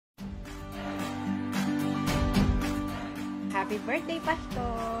Happy birthday,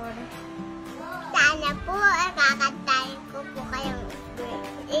 Pastor! Sana po, kakantahin ko po kayong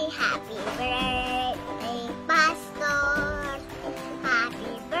birthday. Happy birthday, Pastor!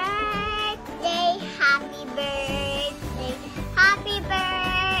 Happy birthday, happy birthday, happy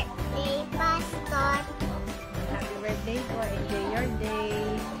birthday, Pastor! Happy birthday po. Enjoy your day.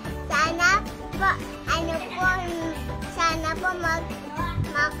 Sana po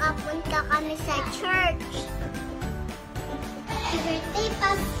makapunta kami sa church. Happy birthday,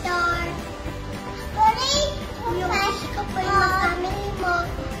 Pastor! Yung wish ko po yung family mo,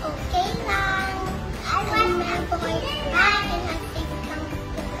 okay lang. Meron po kayo kain at safe lang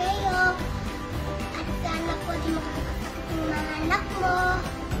po kayo. At sana po di makakasakit yung mga anak mo.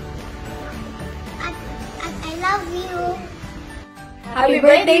 At I love you. Happy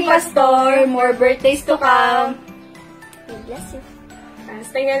birthday, Pastor! More birthdays to come! God bless you.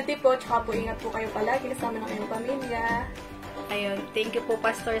 Stay healthy po, tsaka po ingat po kayo palagi kasama ng kayong pamilya. Ayun, thank you po,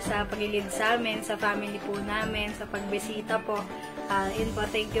 Pastor, sa pagilid sa amin, sa family po namin, sa pagbisita po. Yun po,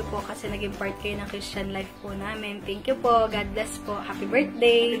 thank you po kasi naging part kayo ng Christian life po namin. Thank you po. God bless po. Happy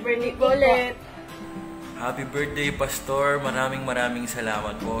birthday! Happy birthday po ulit! Happy birthday, Pastor! Maraming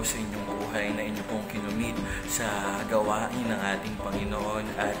salamat po sa inyong buhay na inyo pong kinumit sa gawain ng ating Panginoon.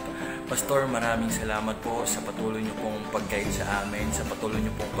 At Pastor, maraming salamat po sa patuloy niyo pong pag-guide sa amin, sa patuloy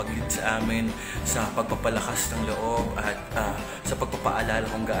niyo pong pag-lead sa amin, sa pagpapalakas ng loob at sa pagpapaalala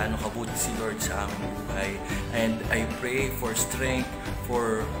kung gaano kabuti si Lord sa aming buhay. And I pray for strength,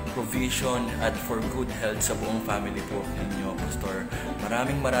 for provision at for good health sa buong family po ninyo, Pastor.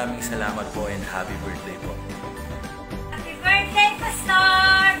 Maraming salamat po and happy birthday po. Happy birthday, Pastor!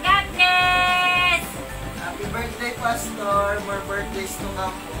 God bless! Happy birthday, Pastor! More birthdays to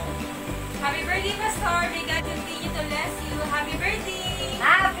come po. Happy birthday, Pastor! May God continue to bless you. Happy birthday!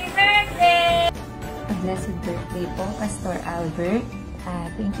 Happy birthday! A blessed birthday po, Pastor Albert.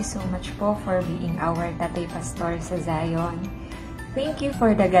 Thank you so much po for being our tatay pastor sa Zion. Thank you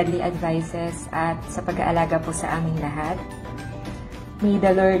for the godly advices at sa pag-aalaga po sa aming lahat. May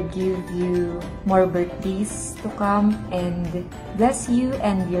the Lord give you more birthdays to come and bless you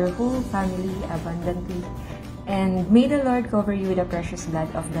and your whole family abundantly. And may the Lord cover you with the precious blood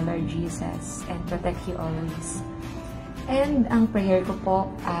of the Lord Jesus and protect you always. And ang prayer ko po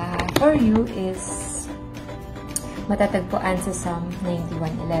for you is matatagpuan sa Psalm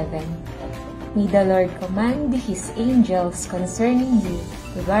 91:11. May the Lord command His angels concerning you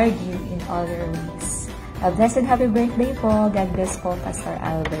to guard you in all your ways. A blessed happy birthday po. God bless po, Pastor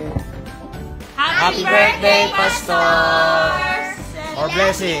Albert. Happy birthday, Pastor! More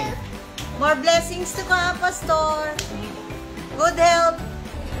blessing. More blessings to come, Pastor. Good health.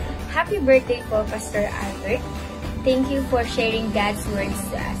 Happy birthday po, Pastor Albert. Thank you for sharing God's words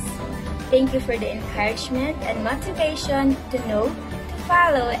to us. Thank you for the encouragement and motivation to know, to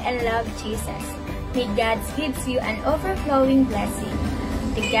follow, and love Jesus. May God gives you an overflowing blessing.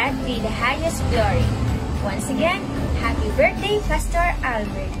 To God be the highest glory. Once again, happy birthday, Pastor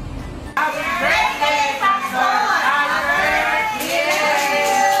Albert. Happy birthday, Pastor Albert!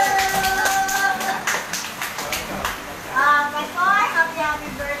 Pastor, happy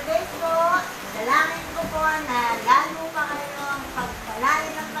birthday po. Dalangin ko po na lalo pa kayong pagpalain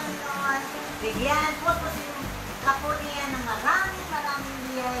ng Panginoon. Bigyan po yung kapurihan ng maraming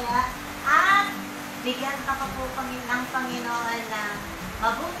biyaya at bigyan ka pa po ng Panginoon ng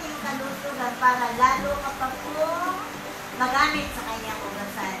mabuting kalusugan para lalo ka pa po magamit sa kanyang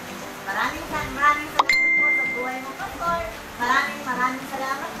ugasan. Maraming salamat po sa buhay mo, Pastor. Maraming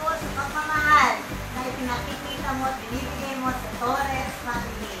salamat po sa pagmamahal na ipinakikita mo at binibigay mo sa Torres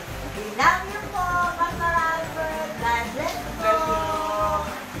family. We love you po, Pastor Albert. God bless you po.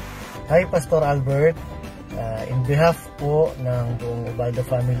 Hi, Pastor Albert. In behalf po ng buong Ubaldo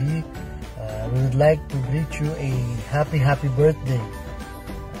family, we would like to greet you a happy birthday.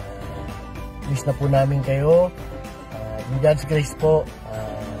 Miss na po namin kayo. In God's grace po,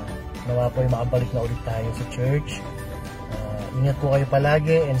 nawa po ay makabalik na ulit tayo sa church. Ingat po kayo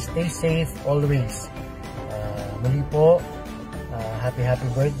palagi and stay safe always. Muli po, happy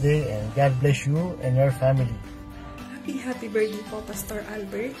birthday and God bless you and your family. Happy birthday po, Pastor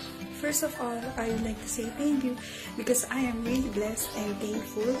Albert. First of all, I would like to say thank you because I am really blessed and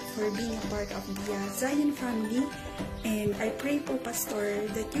thankful for being a part of the Zion family. And I pray po, Pastor,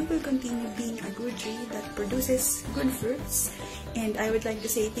 that you will continue being a good tree that produces good fruits. And I would like to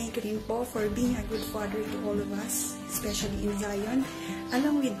say thank you rin po for being a good father to all of us, especially in Zion,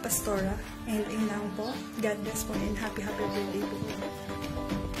 along with Pastora. And ayun lang po, God bless po and happy birthday po.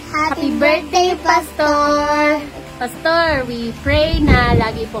 Happy birthday, Pastor! Pastor, we pray na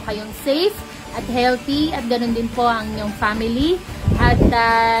lagi po kayong safe at healthy at ganun din po ang inyong family. At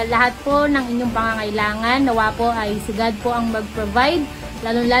lahat po ng inyong pangangailangan, nawa po ay si God po ang mag-provide,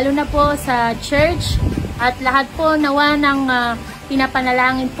 lalo-lalo na po sa church. At lahat po nawa ng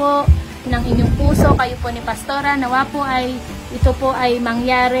pinapanalangin po ng inyong puso, kayo po ni Pastora, nawa po ay ito po ay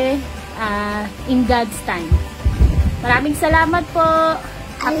mangyari in God's time. Maraming salamat po.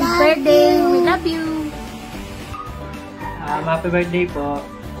 Happy birthday. We love you. Happy birthday po.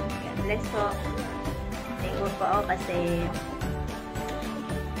 God bless po. Thankful po ako kasi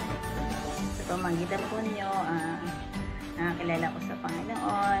sa pamagitan po nyo, nakakilala ko sa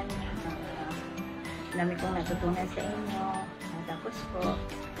Panginoon. Dami kong natutunan sa inyo. Tapos po,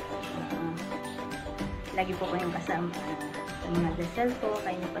 lagi po kayong kasama sa mga dasal po,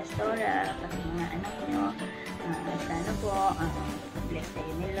 kayo ni Pastora, pati mga anak nyo. Sana po, bless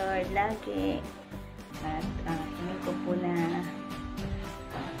kayo ni Lord lagi. At hingin ko po na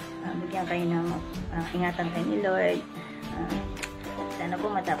bigyan kayo ng ingatan kayo ni Lord. Sana po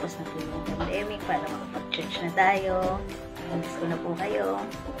matapos na po yung pandemic para makapag-church na tayo. Miss ko na po kayo.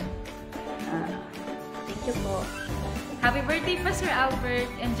 Thank you po. Happy birthday, Pastor Albert.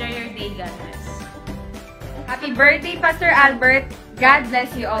 Enjoy your day, God bless. Happy birthday, Pastor Albert. God bless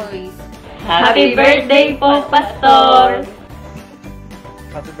you always. Happy birthday po, Pastor.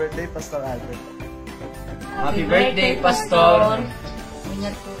 Happy birthday, Pastor Albert. Happy birthday, Pastor.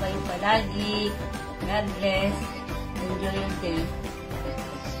 Ingat po kayo palagi. God bless. Enjoy your day.